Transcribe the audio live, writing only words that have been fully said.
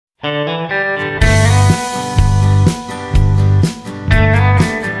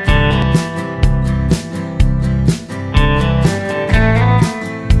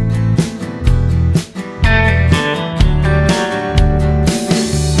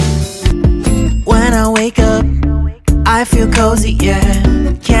I feel cozy, yeah.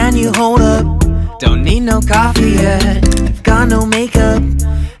 Can you hold up? Don't need no coffee yet. I've got no makeup.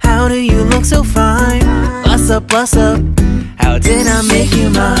 How do you look so fine? Plus up, plus up. How did I make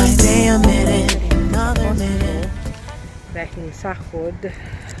you mine? Stay a minute, another minute. Dahil sahod,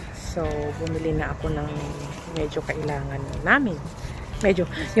 so bumili na ako ng medyo kailangan namin. Medyo,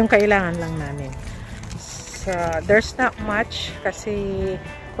 yung kailangan lang namin. So, there's not much kasi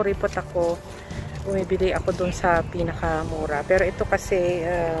kuripot ako. Bumibili ako dun sa pinakamura. Pero ito kasi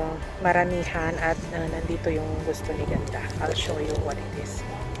maramihan at nandito yung gusto ni Ganda. I'll show you what it is.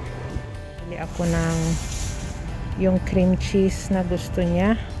 Bili ako ng yung cream cheese na gusto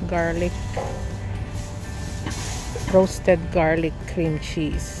niya. Garlic. Roasted garlic cream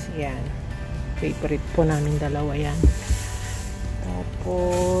cheese. Yan. Favorite po namin dalawa yan.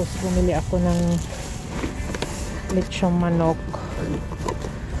 Tapos, bumili ako ng lechong manok.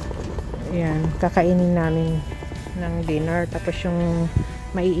 Yan. Kakainin namin ng dinner. Tapos yung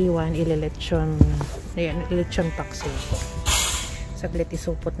maiiwan, ililechon. Ayan, ililechon paksiw. Saglit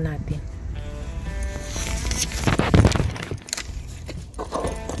isupot natin.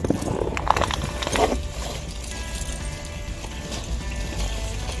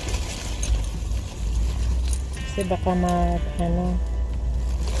 Kasi baka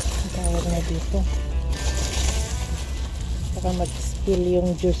tawag na dito. Baka mag-spill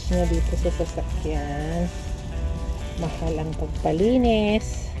yung juice niya dito sa sasakyan. Mahal ang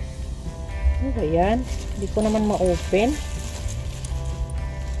pagpalinis. Ano ba yan? Hindi ko naman ma-open.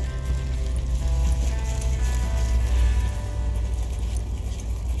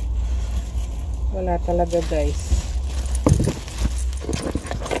 Wala talaga, guys.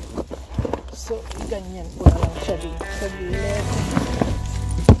 So, ganyan po na lang siya dito sa gilid.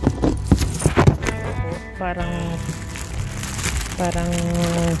 Parang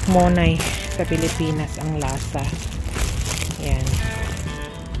monay sa Pilipinas ang lasa. Yan.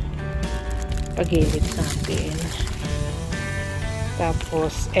 Pagilid natin.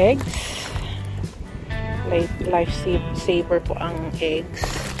 Tapos, eggs. Life saver po ang eggs.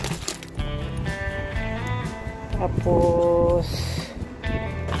 Tapos,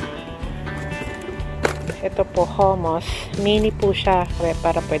 ito po, hummus. Mini po siya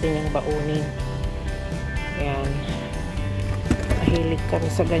para pwede niyang baunin. Ayan. Mahilig kami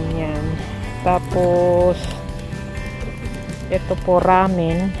sa ganyan. Tapos, ito po,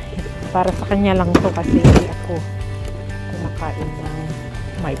 ramen. Para sa kanya lang to kasi hindi ako kumakain ng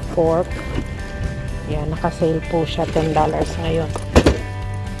my pork. Ayan, naka-sale po siya. $10 ngayon.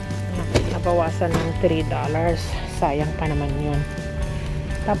 Nabawasan ng $3. Sayang pa naman yun.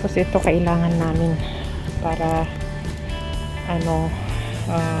 Tapos, ito kailangan namin para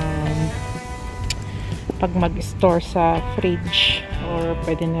pag mag-store sa fridge or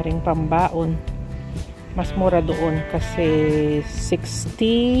pwede na rin pambaon, mas mura doon kasi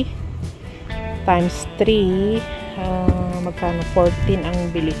 60 times 3 magkano, 14 ang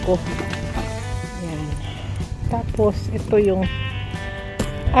bili ko. Yan. Tapos ito yung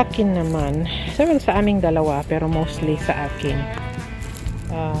akin naman, sa aming dalawa pero mostly sa akin.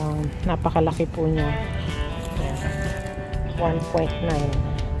 Napakalaki po niya. 1.9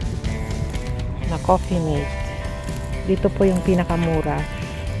 na Coffee Mate. Dito po yung pinakamura,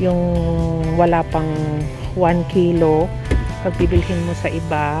 yung wala pang 1 kilo. Pag bibilhin mo sa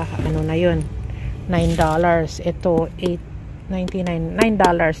iba, ano na yun, $9. Ito $8.99,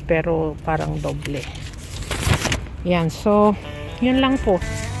 $9 pero parang doble. Yan, so yun lang po.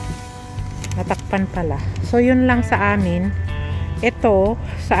 Natakpan pala. So yun lang sa amin. Ito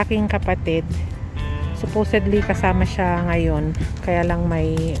sa aking kapatid, supposedly kasama siya ngayon, kaya lang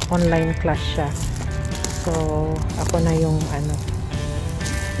may online class siya. So ako na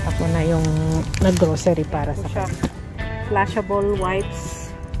yung nag-grocery para sa kanya. Flashable wipes,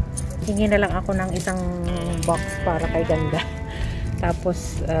 hingi na lang ako ng isang box para kay Ganda.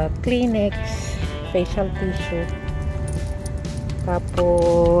 Tapos Kleenex, facial tissue.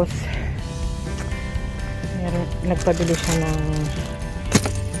 Tapos nagpabili siya ng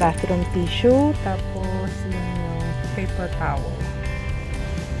bathroom tissue. Tapos yung paper towel.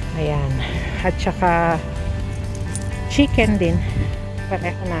 Ayan. At saka chicken din.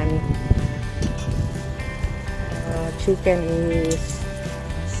 Pareho namin. Chicken is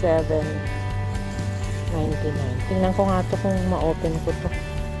 $7.99. Tingnan ko nga to kung ma-open ko to.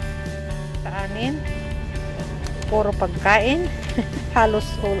 Sa amin, puro pagkain. Halos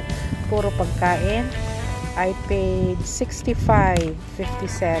puro pagkain. I paid $65.57.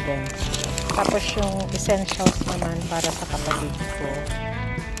 Tapos yung essentials naman para sa kapatid ko,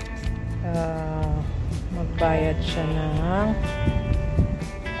 magbayad siya ng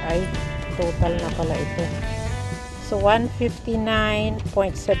total na pala ito So 159.74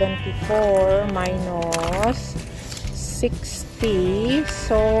 minus 60.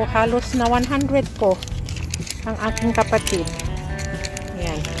 So halos na 100 po ang aking kapatid.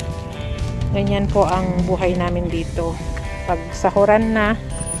 Yan. Ganyan po ang buhay namin dito. Pag sahuran na,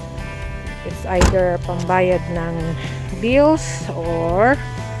 it's either pambayad ng bills or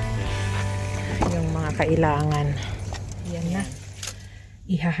yung mga kailangan. Yan na.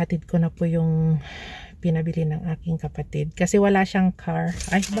 Ihahatid ko na po yung pinabili ng aking kapatid. Kasi wala siyang car.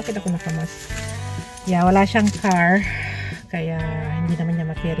 Ay, bakit ako nakamas? Yeah, wala siyang car. Kaya hindi naman niya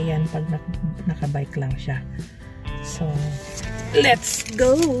ma-carry yan pag nakabike lang siya. So, let's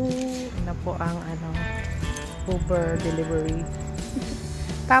go! Na po ang Uber delivery.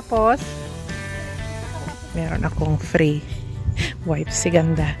 Tapos, meron akong free wipes. Si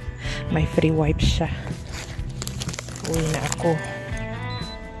Ganda. May free wipes siya. Uwi na ako.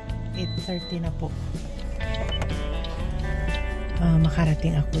 8:30 na po.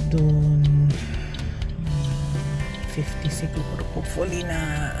 Makarating ako dun 50 siguro. Hopefully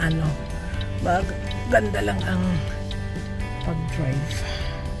na ganda lang ang pag-drive.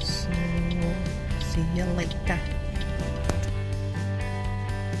 So, see you later.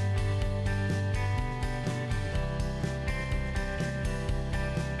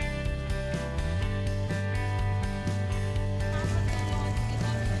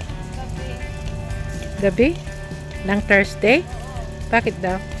 Gabi? Ng Thursday? Bakit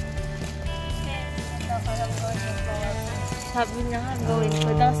daw? Sabi niya nga, going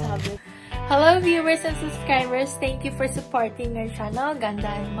ko daw, sabi. Hello viewers and subscribers, thank you for supporting our channel,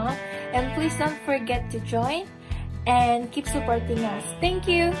 Ganda&Mom. And please don't forget to join and keep supporting us. Thank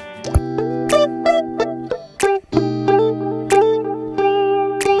you!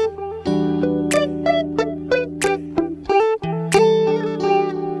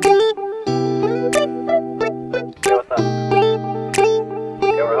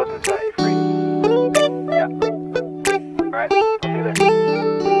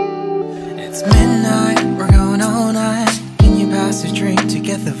 It's midnight, we're going all night. Can you pass a drink to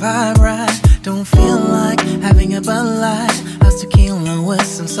get the vibe right? Don't feel like having a Bud Light. How's tequila with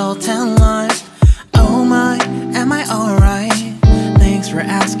some salt and lime? Oh my, am I alright? Thanks for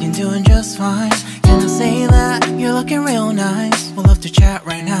asking, doing just fine. Can I say that you're looking real nice? We'll love to chat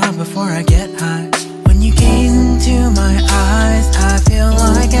right now before I get high. When you gaze into my eyes, I feel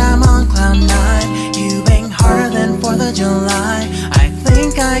like I'm on cloud nine. You bang harder than 4th of July. I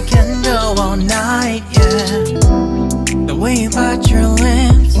think I can go all night, yeah. The way you bite your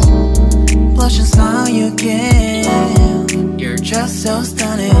lips, blush and smile you give, you're just so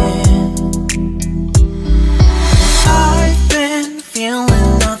stunning. I've been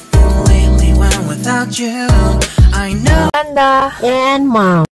feeling nothing lately when without you. I know.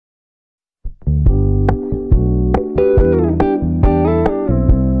 Ganda&Mom.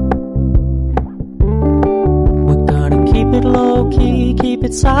 Keep it low-key, keep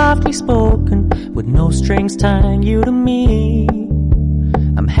it softly spoken, with no strings tying you to me.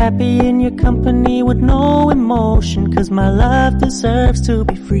 I'm happy in your company with no emotion, 'cause my love deserves to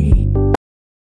be free.